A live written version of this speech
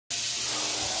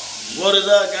What is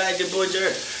up, guys? Your boy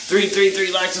Jared.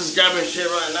 333 likes and subscribing shit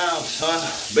right now, son.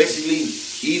 Basically,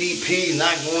 EDP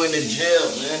not going to jail,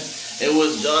 man. It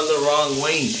was done the wrong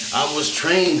way. I was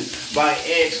trained by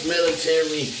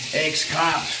ex-military,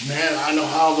 ex-cops, man. I know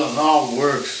how the law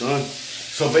works, son.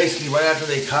 So basically, right after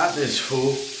they caught this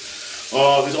fool,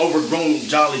 this overgrown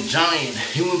Jolly Giant,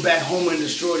 he went back home and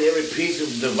destroyed every piece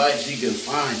of device he could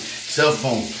find. Cell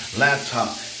phone,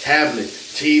 laptop, tablet,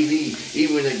 TV,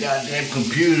 even the goddamn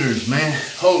computers, man.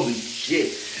 Holy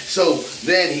shit. So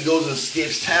then he goes and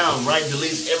skips town, right?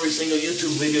 Deletes every single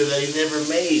YouTube video that he never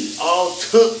made. All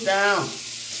took down.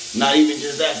 Not even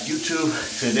just that, YouTube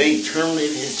today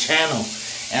terminated his channel.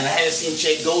 And I haven't seen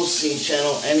Check Ghost's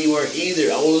channel anywhere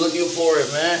either. I was looking for it,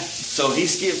 man. So he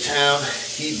skipped town,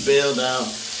 he bailed out,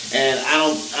 and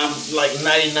I'm like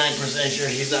 99% sure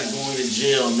he's not going to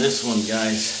jail on this one,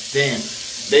 guys. Damn.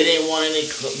 They didn't want any,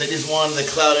 they just wanted the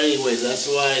clout anyways. That's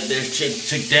why their chick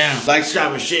took down. Like,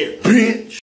 subscribe, and share, bitch.